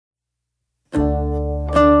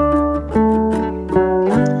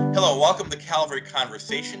Welcome to Calvary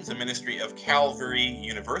Conversations, a ministry of Calvary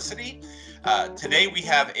University. Today we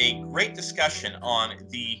have a great discussion on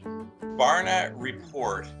the Barna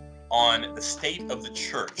report on the state of the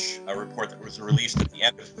church, a report that was released at the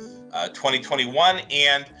end of 2021,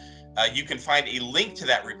 and you can find a link to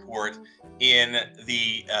that report in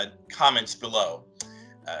the comments below.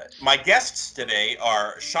 My guests today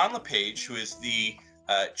are Sean LePage, who is the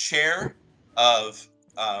chair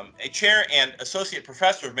and associate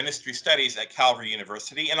professor of ministry studies at Calvary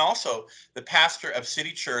University, and also the pastor of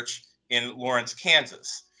City Church in Lawrence,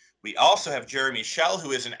 Kansas. We also have Jeremy Schell,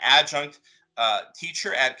 who is an adjunct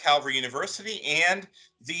teacher at Calvary University and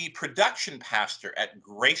the production pastor at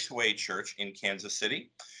Graceway Church in Kansas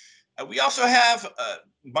City. We also have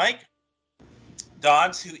Mike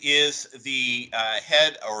Dodds, who is the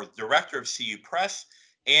head or director of CU Press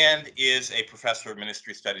and is a professor of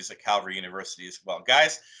ministry studies at Calvary University as well.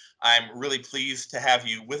 Guys, I'm really pleased to have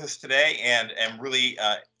you with us today, and am really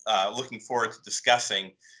looking forward to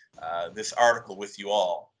discussing this article with you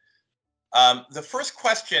all. The first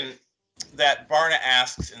question that Barna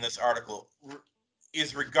asks in this article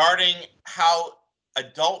is regarding how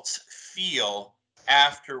adults feel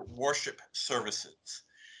after worship services.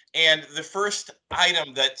 And the first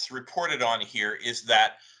item that's reported on here is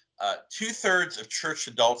that 2/3 of church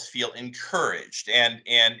adults feel encouraged. And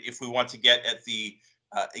if we want to get at the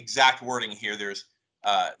exact wording here, there's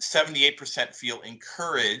 78% feel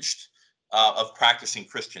encouraged of practicing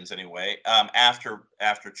Christians anyway, after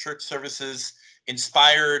church services,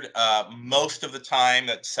 inspired most of the time.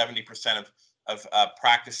 That's 70% of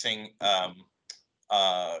practicing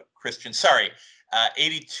Christians.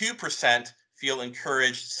 82% feel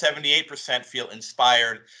encouraged, 78% feel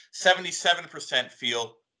inspired, 77%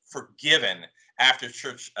 feel forgiven after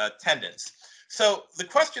church attendance. So the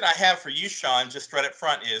question I have for you, Sean, just right up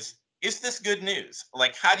front is this good news?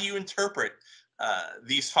 Like, how do you interpret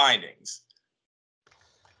these findings?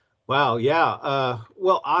 Wow, yeah.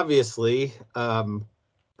 Well, obviously, the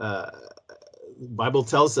Bible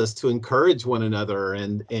tells us to encourage one another,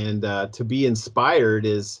 and to be inspired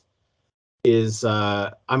is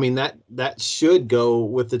I mean, that should go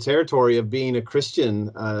with the territory of being a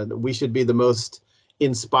Christian. We should be the most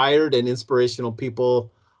inspired and inspirational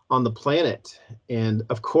people on the planet. And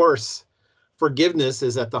of course, forgiveness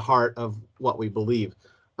is at the heart of what we believe.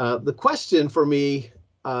 The question for me,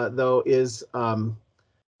 though, is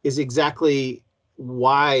exactly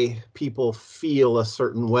why people feel a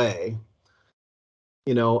certain way.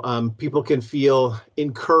 You know, people can feel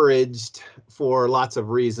encouraged for lots of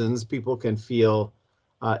reasons. People can feel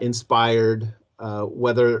inspired,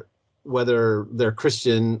 whether they're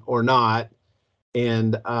Christian or not.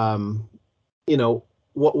 And you know,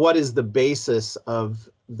 what is the basis of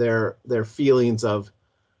their feelings of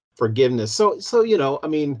forgiveness? So you know, I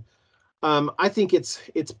mean, I think it's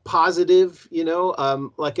positive. You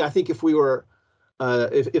know, like I think if we were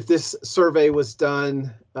if this survey was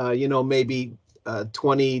done, you know, maybe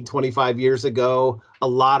 20, 25 years ago, a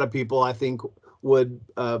lot of people, I think, would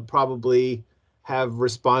probably have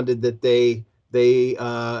responded that they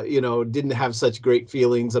you know, didn't have such great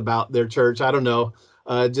feelings about their church. I don't know,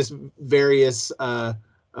 just various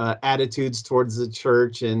attitudes towards the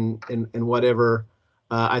church and whatever.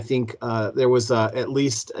 I think there was at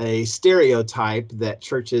least a stereotype that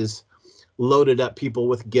churches loaded up people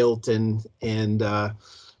with guilt and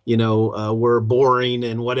you know, were boring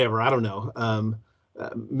and whatever. I don't know.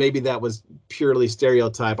 Maybe that was purely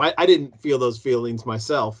stereotype. I didn't feel those feelings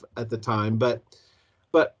myself at the time, but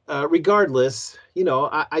regardless, you know,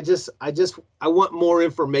 I want more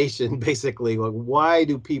information, basically. Like, why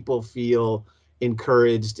do people feel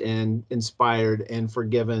encouraged and inspired and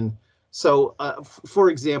forgiven? So, for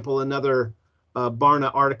example, another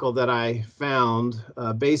Barna article that I found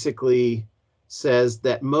basically says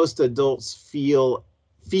that most adults feel,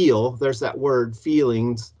 there's that word,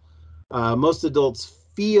 feelings. Most adults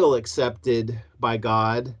feel accepted by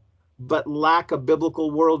God, but lack a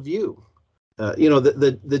biblical worldview. You know,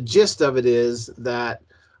 the gist of it is that,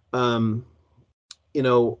 you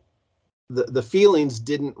know, the feelings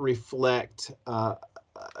didn't reflect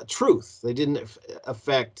truth. They didn't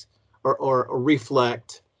affect or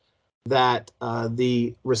reflect that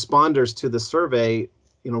the responders to the survey,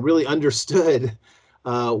 you know, really understood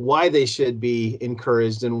why they should be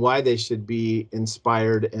encouraged and why they should be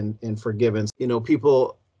inspired and forgiven. You know,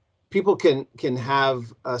 people can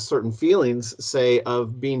have certain feelings, say,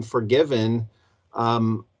 of being forgiven,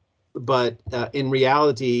 but in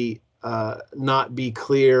reality, not be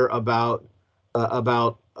clear about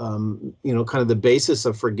you know, kind of the basis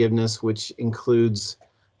of forgiveness, which includes,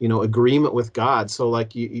 you know, agreement with God. So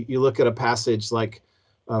like you look at a passage like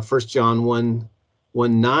 1 John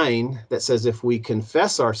 1:9 that says, if we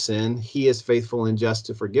confess our sin, he is faithful and just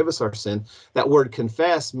to forgive us our sin. That word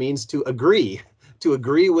confess means to agree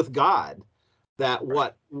with God that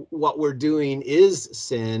what we're doing is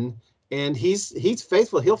sin, and he's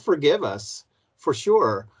faithful. He'll forgive us for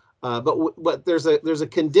sure. But there's a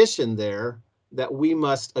condition there that we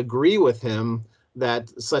must agree with him that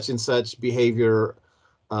such and such behavior,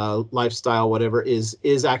 lifestyle, whatever,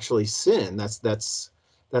 is actually sin.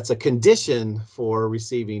 That's a condition for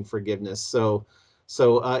receiving forgiveness. So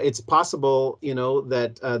it's possible,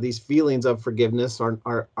 that these feelings of forgiveness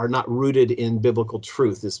are not rooted in biblical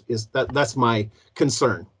truth. That's my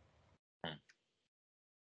concern.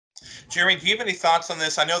 Jeremy, do you have any thoughts on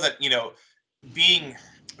this? I know that, being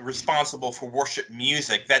responsible for worship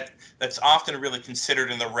music, that's often really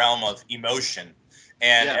considered in the realm of emotion.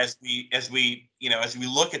 And Yeah. as we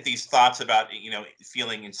look at these thoughts about,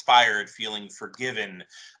 feeling inspired, feeling forgiven,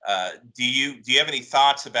 do you have any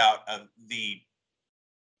thoughts about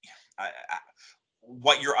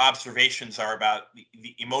what your observations are about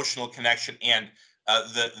the emotional connection and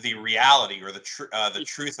the reality or the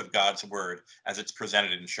truth of God's word as it's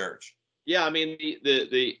presented in church? Yeah, I mean,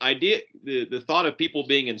 the idea, the thought of people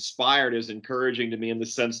being inspired is encouraging to me in the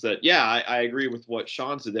sense that, yeah, I agree with what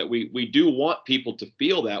Sean said, that we do want people to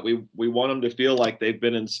feel that. We want them to feel like they've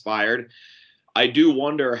been inspired. I do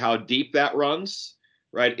wonder how deep that runs,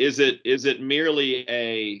 right? Is it merely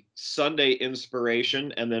a Sunday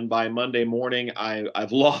inspiration, and then by Monday morning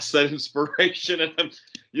I've lost that inspiration, and I'm,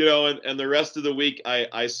 and the rest of the week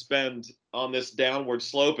I spend on this downward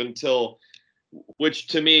slope until, which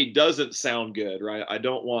to me doesn't sound good, right?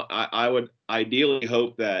 I would ideally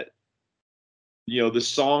hope that, the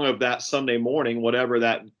song of that Sunday morning, whatever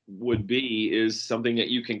that would be, is something that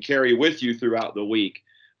you can carry with you throughout the week.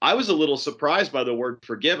 I was a little surprised by the word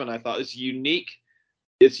forgiven. I thought it's unique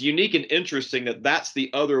and interesting that that's the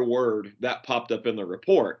other word that popped up in the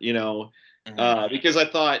report, because I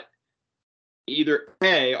thought, either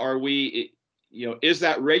A, are we, is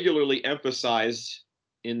that regularly emphasized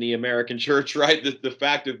in the American church, right? The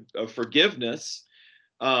fact of forgiveness,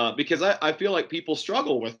 because I feel like people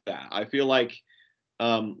struggle with that. I feel like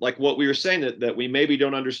what we were saying, that we maybe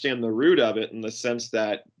don't understand the root of it, in the sense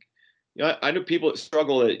that, I know people that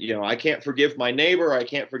struggle that, I can't forgive my neighbor, I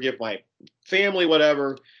can't forgive my family,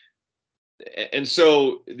 whatever. And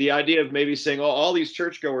so the idea of maybe saying, oh, all these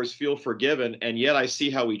churchgoers feel forgiven, and yet I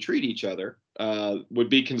see how we treat each other, would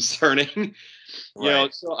be concerning.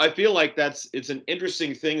 Right. So I feel like it's an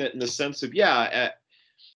interesting thing, that in the sense of,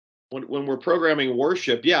 when we're programming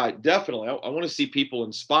worship, yeah, definitely, I want to see people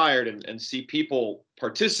inspired, and see people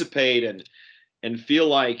participate, and feel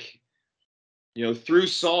like, through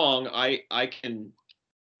song, I can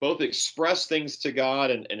both express things to God,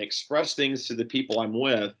 and express things to the people I'm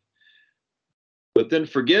with. But then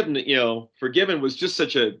forgiven was just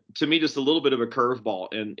to me, just a little bit of a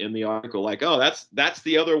curveball in the article. Like, oh, that's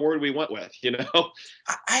the other word we went with, I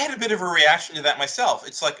had a bit of a reaction to that myself.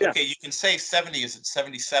 It's like, Yeah. okay, you can say 70, is it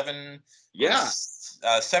 77? Yeah.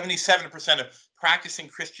 77% of practicing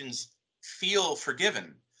Christians feel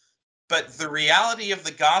forgiven. But the reality of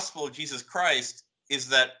the gospel of Jesus Christ is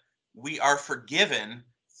that we are forgiven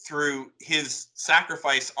through his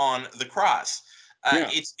sacrifice on the cross. Yeah.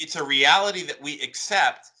 It's a reality that we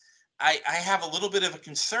accept. I have a little bit of a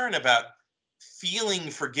concern about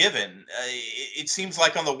feeling forgiven. It seems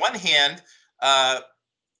like, on the one hand, I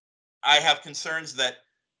have concerns that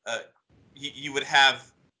you would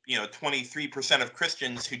have 23% of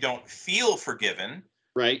Christians who don't feel forgiven.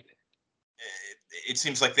 Right. It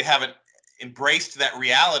seems like they haven't embraced that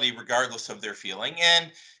reality regardless of their feeling.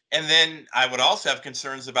 And then I would also have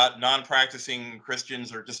concerns about non-practicing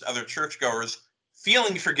Christians or just other churchgoers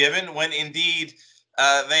feeling forgiven when indeed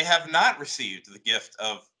they have not received the gift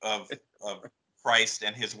of Christ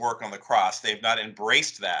and his work on the cross. They've not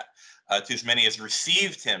embraced that. To as many as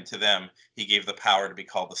received him, to them he gave the power to be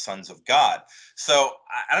called the sons of God. So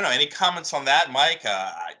I don't know, any comments on that, Mike?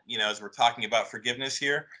 As we're talking about forgiveness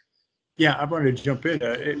here. Yeah, I wanted to jump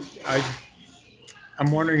in.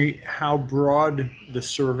 I'm wondering how broad the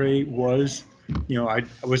survey was. I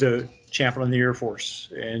was a chaplain in the Air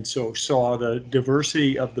Force, and so saw the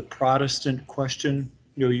diversity of the Protestant question.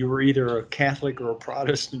 You were either a Catholic or a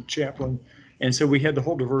Protestant chaplain, and so we had the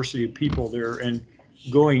whole diversity of people there. And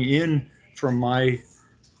going in from my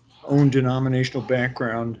own denominational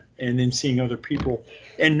background, and then seeing other people,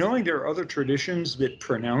 and knowing there are other traditions that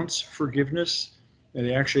pronounce forgiveness, and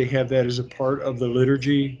they actually have that as a part of the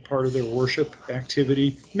liturgy, part of their worship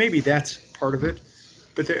activity. Maybe that's part of it.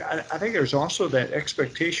 But I think there's also that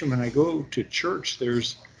expectation when I go to church,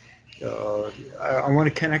 there's I want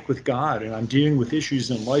to connect with God, and I'm dealing with issues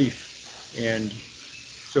in life, and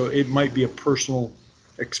so it might be a personal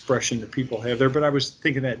expression that people have there. But I was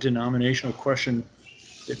thinking that denominational question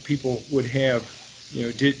that people would have,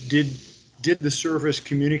 did the service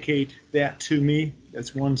communicate that to me?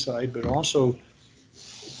 That's one side, but also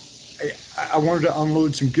I wanted to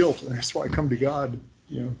unload some guilt, and that's why I come to God.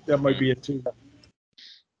 That might be it too.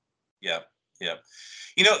 Yeah, yeah.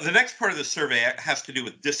 The next part of the survey has to do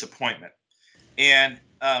with disappointment, and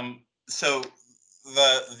so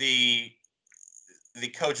the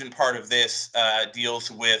cogent part of this deals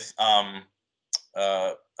with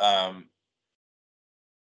uh, um,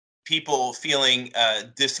 people feeling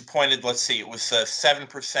disappointed. Let's see, it was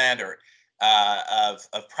 7% or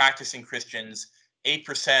of practicing Christians.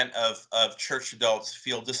 8% of church adults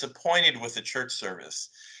feel disappointed with the church service,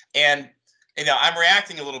 and I'm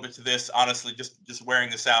reacting a little bit to this, honestly, just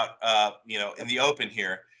wearing this out, in the open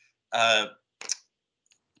here,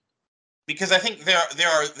 because I think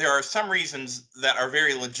there are some reasons that are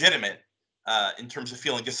very legitimate in terms of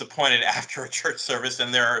feeling disappointed after a church service,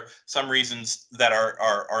 and there are some reasons that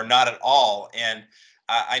are not at all. And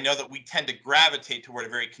I know that we tend to gravitate toward a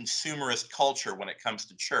very consumerist culture when it comes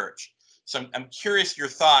to church. So I'm curious your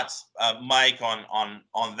thoughts, Mike,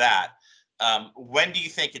 on that. When do you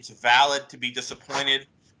think it's valid to be disappointed,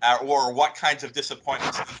 or what kinds of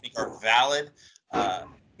disappointments do you think are valid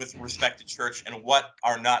with respect to church, and what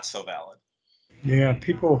are not so valid? Yeah,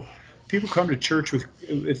 people come to church with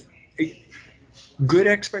good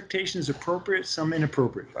expectations, appropriate, some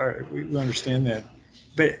inappropriate. All right, we understand that,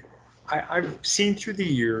 but I've seen through the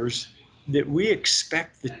years that we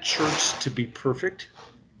expect the church to be perfect,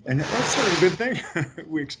 and that's sort of a good thing.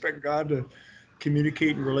 We expect God to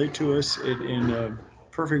communicate and relate to us in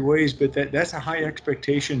perfect ways, but that's a high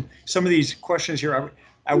expectation. Some of these questions here,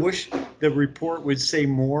 I wish the report would say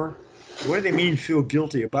more. What do they mean, feel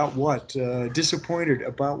guilty? About what? Disappointed?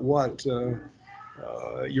 About what?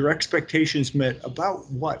 Your expectations met? About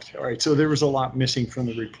what? All right, so there was a lot missing from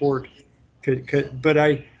the report. But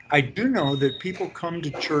I do know that people come to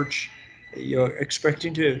church,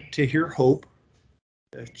 expecting to hear hope,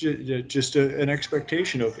 just an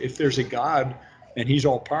expectation of, if there's a God and he's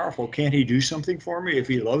all powerful, can't he do something for me if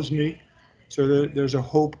he loves me? So there's a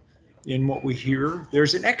hope in what we hear.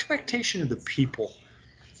 There's an expectation of the people.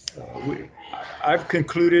 I've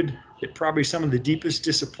concluded that probably some of the deepest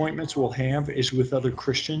disappointments we'll have is with other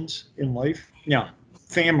Christians in life. Now,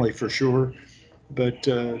 family for sure, but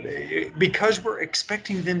because we're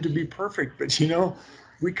expecting them to be perfect. But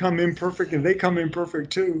we come imperfect and they come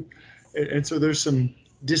imperfect too. And so there's some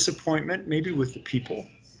disappointment, maybe with the people,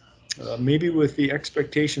 maybe with the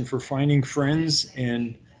expectation for finding friends,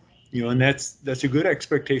 and that's a good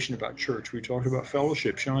expectation about church. We talked about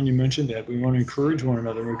fellowship. Sean, you mentioned that we want to encourage one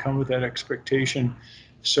another. We come with that expectation.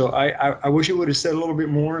 So I wish it would have said a little bit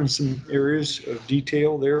more in some areas of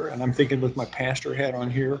detail there. And I'm thinking with my pastor hat on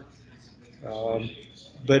here.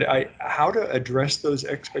 But how to address those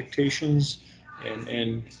expectations,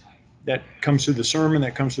 and that comes through the sermon,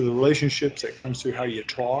 that comes through the relationships, that comes through how you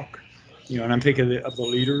talk, and I'm thinking of the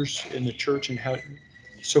leaders in the church, and how,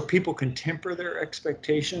 so people can temper their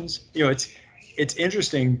expectations. It's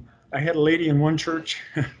interesting. I had a lady in one church.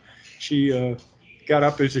 She got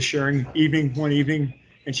up as a sharing evening one evening,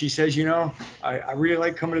 and she says, I really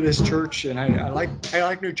like coming to this church, and I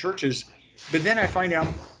like new churches, but then I find out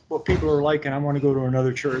what people are like, and I want to go to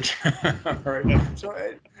another church. Right? So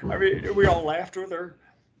I mean, we all laughed with her,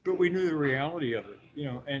 but we knew the reality of it,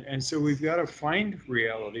 and so we've got to find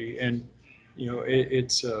reality, and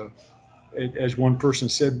it's as one person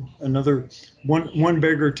said, one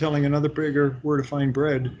beggar telling another beggar where to find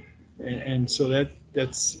bread, and so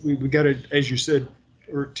that's we got to, as you said,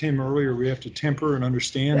 or Tim earlier, we have to temper and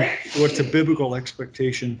understand what's a biblical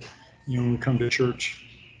expectation, when we come to church,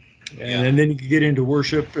 and then you can get into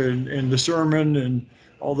worship and the sermon and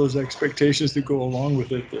all those expectations that go along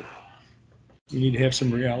with it. That you need to have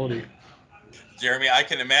some reality. Jeremy, I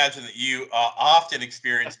can imagine that you often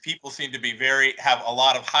experience people seem to be have a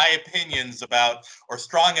lot of high opinions about, or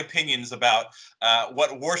strong opinions about,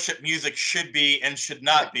 what worship music should be and should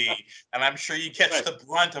not be. And I'm sure you catch the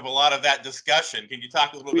brunt of a lot of that discussion. Can you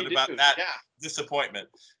talk a little bit about that disappointment?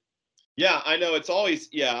 Yeah, I know. It's always,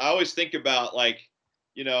 I always think about, like,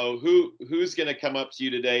 who's going to come up to you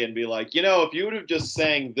today and be like, if you would have just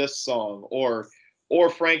sang this song, or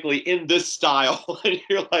frankly in this style, and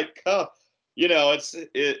you're like, oh,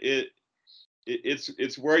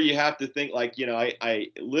 it's where you have to think like, I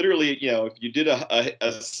literally, if you did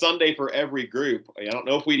a Sunday for every group, I don't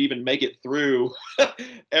know if we'd even make it through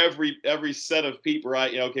every set of people,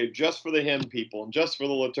 right? Okay, just for the hymn people and just for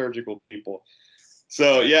the liturgical people.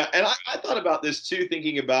 So yeah, and I thought about this too,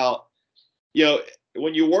 thinking about,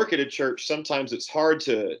 when you work at a church, sometimes it's hard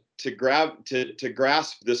to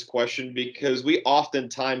grasp this question, because we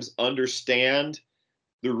oftentimes understand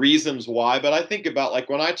the reasons why. But I think about, like,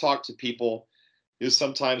 when I talk to people, is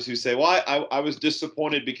sometimes who say, well, I was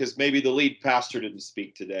disappointed because maybe the lead pastor didn't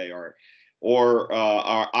speak today, or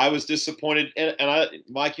I was disappointed. And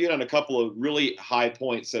Mike, you hit on a couple of really high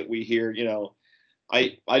points that we hear,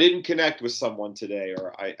 I didn't connect with someone today,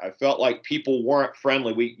 or I felt like people weren't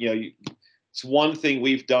friendly. It's one thing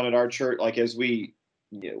we've done at our church, like, as we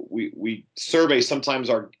survey sometimes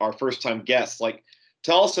our first time guests, like,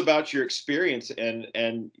 tell us about your experience,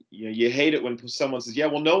 and you hate it when someone says, yeah,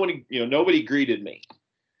 well, nobody greeted me.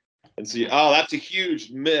 And so, oh, that's a huge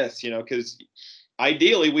myth, because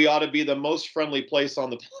ideally we ought to be the most friendly place on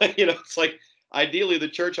the planet. It's like, ideally the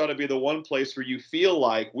church ought to be the one place where you feel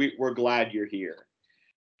like we're glad you're here.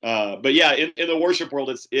 But yeah, in the worship world,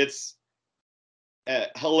 it's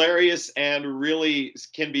hilarious and really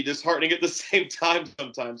can be disheartening at the same time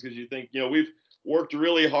sometimes, because you think, we've worked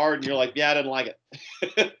really hard, and you're like, yeah, I didn't like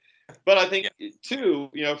it. But I think too,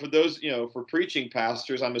 for those, for preaching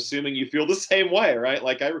pastors, I'm assuming you feel the same way, right?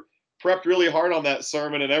 Like, I prepped really hard on that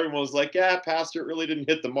sermon, and everyone was like, yeah, pastor, it really didn't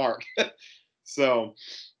hit the mark. So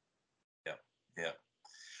yeah.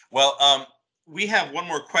 Well, we have one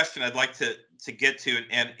more question I'd like to get to,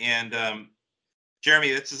 and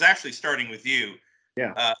Jeremy, this is actually starting with you.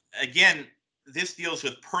 Yeah. Again, this deals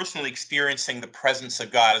with personally experiencing the presence of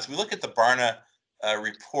God. As we look at the Barna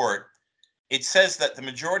report, it says that the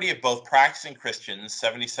majority of both practicing Christians,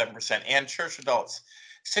 77%, and church adults,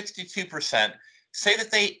 62%, say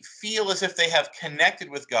that they feel as if they have connected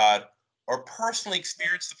with God or personally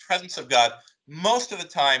experienced the presence of God most of the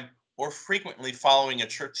time or frequently following a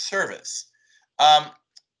church service.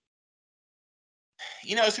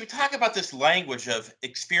 As we talk about this language of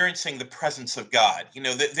experiencing the presence of God,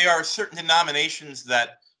 there are certain denominations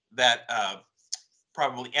that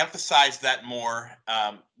probably emphasize that more.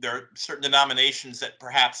 There are certain denominations that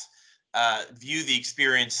perhaps view the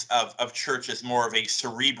experience of church as more of a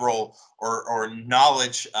cerebral or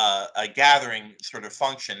knowledge gathering sort of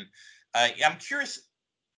function. I'm curious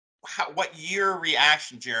what your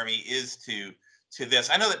reaction, Jeremy, is to this.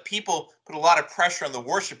 I know that people put a lot of pressure on the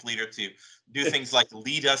worship leader to do things like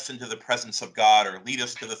lead us into the presence of God or lead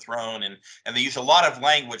us to the throne, and they use a lot of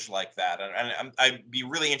language like that. And I'd be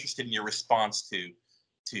really interested in your response to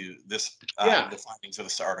this, the findings of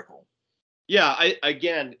this article. Yeah,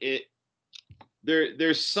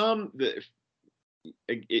 there's some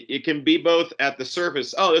it can be both at the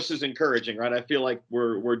surface. Oh, this is encouraging, right? I feel like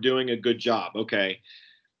we're doing a good job. Okay.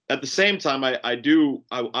 At the same time,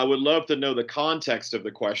 I would love to know the context of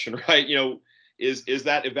the question, right? Is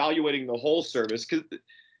that evaluating the whole service? Because,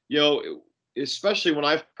 especially when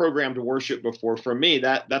I've programmed worship before, for me,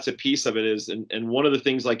 that's a piece of it is, and one of the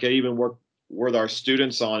things, like, I even work with our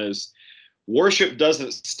students on, is worship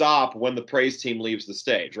doesn't stop when the praise team leaves the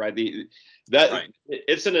stage, right?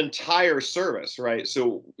 It's an entire service, right?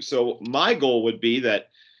 So my goal would be that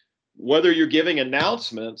whether you're giving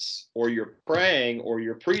announcements or you're praying or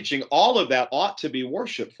you're preaching, all of that ought to be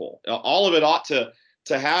worshipful. All of it ought to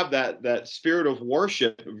have that spirit of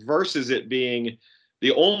worship, versus it being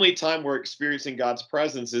the only time we're experiencing God's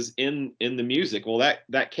presence is in the music. Well,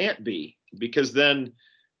 that can't be, because then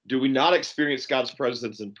do we not experience God's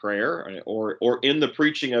presence in prayer or in the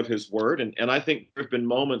preaching of his word? And I think there have been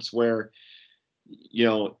moments where,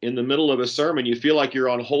 in the middle of a sermon, you feel like you're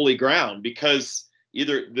on holy ground, because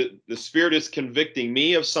either the Spirit is convicting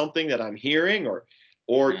me of something that I'm hearing,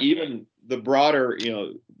 or even the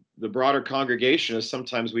broader congregation, is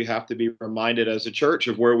sometimes we have to be reminded as a church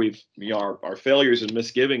of where our failures and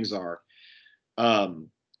misgivings are.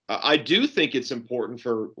 I do think it's important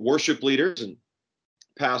for worship leaders and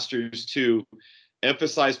pastors to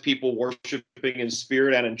emphasize people worshiping in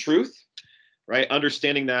spirit and in truth, right?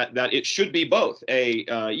 Understanding that it should be both.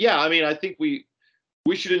 I think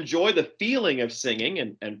we should enjoy the feeling of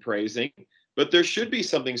singing and praising, but there should be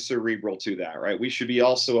something cerebral to that, right? We should be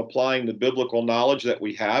also applying the biblical knowledge that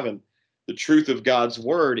we have and the truth of God's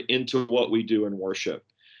word into what we do in worship,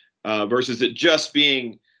 versus it just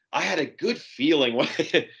being, I had a good feeling,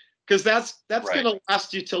 because that's right. Going to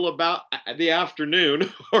last you till about the afternoon,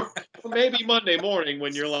 or maybe Monday morning,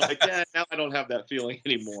 when you're like, yeah, now I don't have that feeling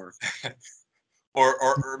anymore.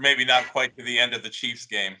 or maybe not quite to the end of the Chiefs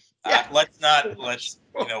game. Yeah. Let's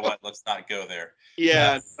you know what? Let's not go there.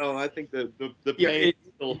 Yeah, no, I think the pain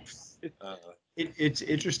still. It's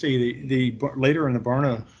interesting. The later in the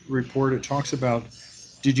Barna report, it talks about,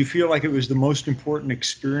 did you feel like it was the most important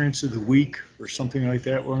experience of the week or something like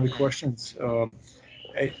that? One of the questions.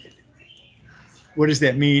 What does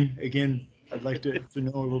that mean? Again, I'd like to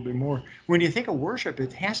know a little bit more. When you think of worship,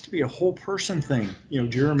 it has to be a whole person thing. You know,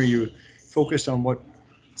 Jeremy, you focused on what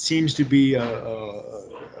seems to be a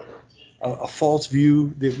false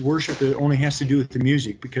view that worship only has to do with the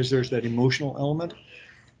music because there's that emotional element.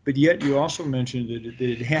 But yet you also mentioned that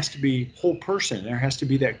it has to be whole person. There has to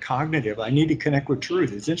be that cognitive. I need to connect with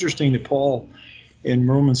truth. It's interesting that Paul in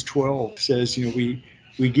Romans 12 says, you know,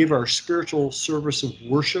 we give our spiritual service of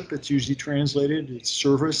worship. It's usually translated, it's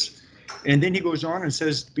service. And then he goes on and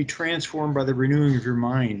says, be transformed by the renewing of your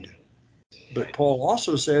mind. But Paul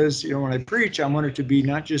also says, you know, when I preach, I want it to be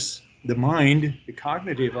not just the mind, the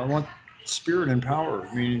cognitive. I want spirit and power.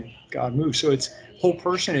 I mean, God moves. So it's whole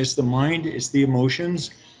person. It's the mind. It's the emotions.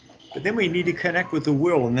 But then we need to connect with the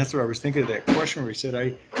will, and that's what I was thinking of that question where he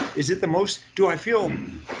said, is it the most, do I feel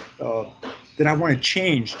that I want to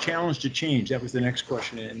challenge to change? That was the next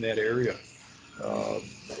question in that area.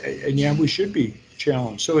 And yeah, we should be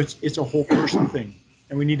challenged. So it's a whole person thing,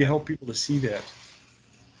 and we need to help people to see that.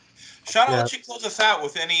 Sean, I'll let you close us out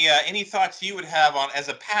with any thoughts you would have on, as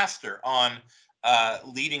a pastor, on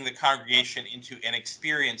leading the congregation into an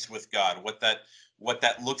experience with God, what that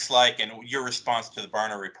looks like, and your response to the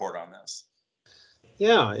Barna report on this.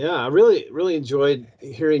 Yeah, I really enjoyed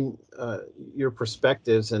hearing your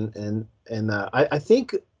perspectives, and I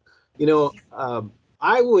think, you know,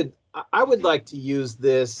 I would like to use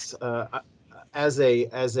this as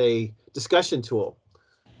a discussion tool.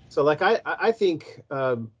 So, like, I think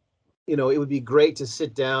you know, it would be great to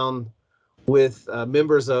sit down with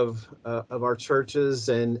members of our churches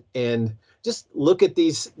and just look at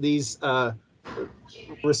these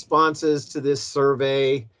responses to this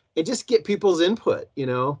survey and just get people's input, you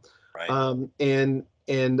know, right. And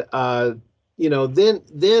you know,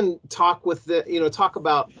 then talk with talk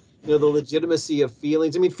about, you know, the legitimacy of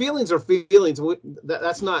feelings. I mean, feelings are feelings.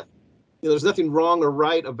 That's not, you know, there's nothing wrong or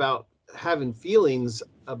right about having feelings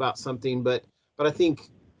about something, but I think,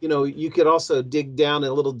 you know, you could also dig down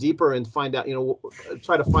a little deeper and find out, you know,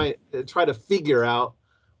 try to figure out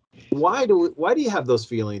why do you have those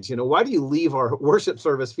feelings? You know, why do you leave our worship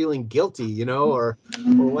service feeling guilty, you know, or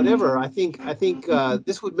whatever? I think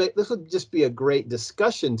this would just be a great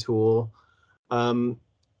discussion tool, you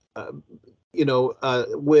know,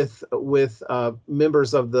 with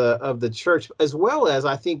members of the church, as well as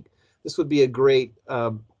I think this would be a great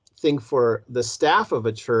thing for the staff of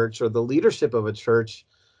a church or the leadership of a church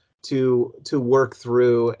to work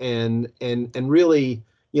through and really,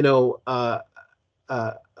 you know,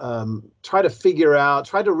 try to figure out,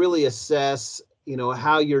 try to really assess, you know,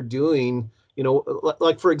 how you're doing, you know,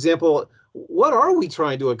 like, for example, what are we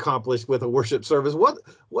trying to accomplish with a worship service?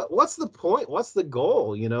 What's the point? What's the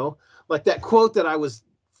goal? You know, like that quote that I was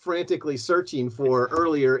frantically searching for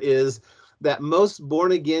earlier is that most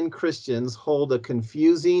born again Christians hold a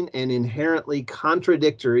confusing and inherently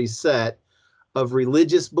contradictory set of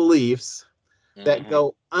religious beliefs that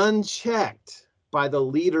go unchecked by the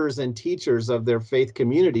leaders and teachers of their faith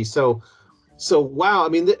community. So wow, I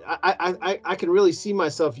mean, I can really see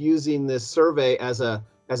myself using this survey as a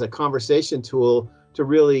conversation tool to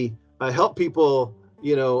really help people,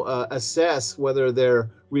 you know, assess whether their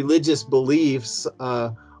religious beliefs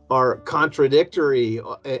are contradictory,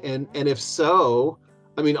 and if so,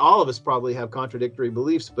 I mean, all of us probably have contradictory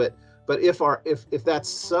beliefs, but if that's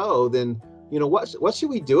so, then, you know, what should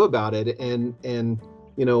we do about it? And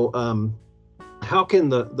you know, how can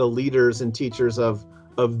the leaders and teachers of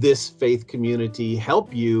this faith community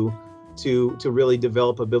help you to really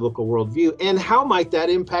develop a biblical worldview? And how might that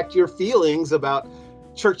impact your feelings about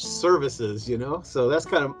church services, you know? So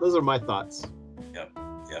those are my thoughts. Yep.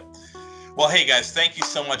 Well, hey guys, thank you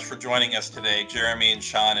so much for joining us today, Jeremy and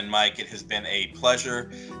Sean and Mike. It has been a pleasure,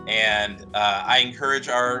 and I encourage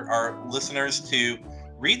our listeners to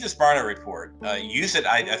read this Barna report. Use it.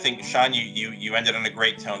 I think, Sean, you ended on a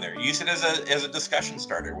great tone there. Use it as a discussion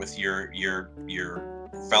starter with your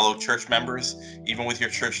fellow church members, even with your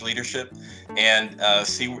church leadership, and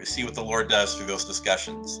see what the Lord does through those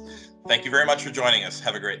discussions. Thank you very much for joining us.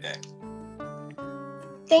 Have a great day.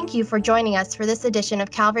 Thank you for joining us for this edition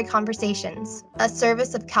of Calvary Conversations, a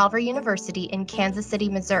service of Calvary University in Kansas City,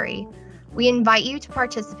 Missouri. We invite you to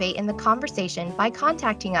participate in the conversation by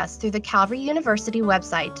contacting us through the Calvary University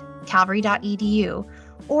website, calvary.edu,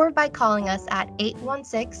 or by calling us at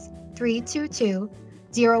 816-360-3788.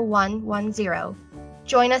 322-0110.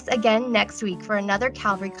 Join us again next week for another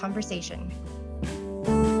Calvary Conversation.